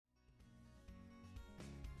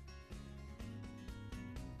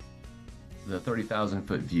the 30,000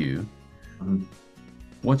 foot view, Mhm.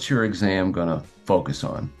 what's your exam going to focus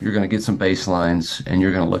on? You're going to get some baselines and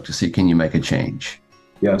you're going to look to see, can you make a change?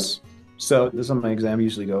 Yes. So this is how my exam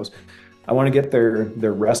usually goes. I want to get their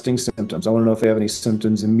resting symptoms. I want to know if they have any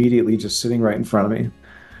symptoms immediately just sitting right in front of me.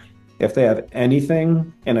 If they have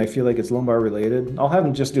anything and I feel like it's lumbar related, I'll have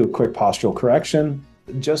them just do a quick postural correction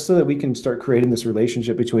just so that we can start creating this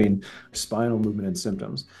relationship between spinal movement and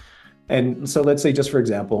symptoms. And so let's say, just for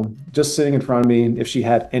example, just sitting in front of me, if she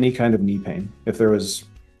had any kind of knee pain, if there was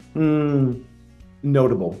mm,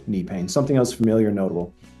 notable knee pain, something else familiar,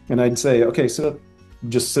 notable, and I'd say, okay, sit up,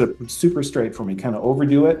 just sit up super straight for me, kind of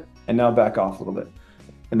overdo it, and now back off a little bit.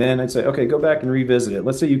 And then I'd say, okay, go back and revisit it.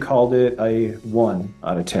 Let's say you called it a 1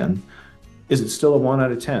 out of 10. Is it still a 1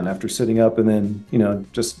 out of 10 after sitting up and then,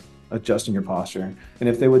 just adjusting your posture? And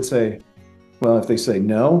if they would say, well, if they say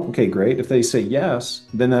no, okay, great. If they say yes,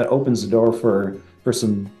 then that opens the door for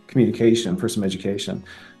some communication, for some education.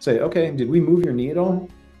 Say, okay, did we move your knee at all?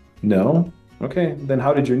 No. Okay, then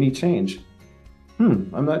how did your knee change?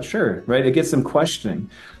 I'm not sure, right? It gets them questioning.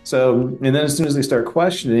 So, and then as soon as they start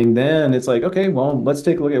questioning, then it's like, okay, well, let's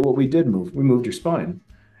take a look at what we did move. We moved your spine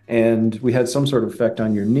and we had some sort of effect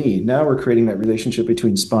on your knee. Now we're creating that relationship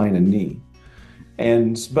between spine and knee.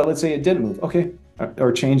 But let's say it didn't move, okay,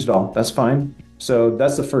 or changed at all. That's fine. So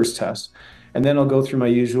that's the first test. And then I'll go through my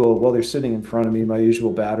usual, while they're sitting in front of me, my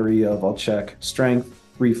usual battery of I'll check strength,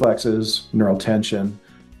 reflexes, neural tension,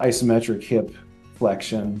 isometric hip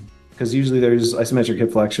flexion, because usually there's isometric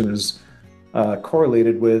hip flexion is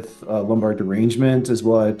correlated with lumbar derangement, is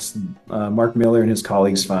what Mark Miller and his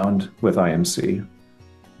colleagues found with IMC.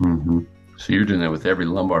 hmm So you're doing that with every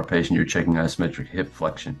lumbar patient, you're checking isometric hip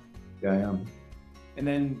flexion. Yeah, I am. And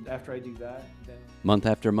then after I do that, then Month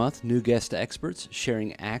after month, new guest experts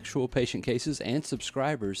sharing actual patient cases and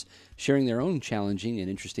subscribers sharing their own challenging and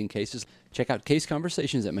interesting cases. Check out case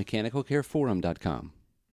conversations at mechanicalcareforum.com.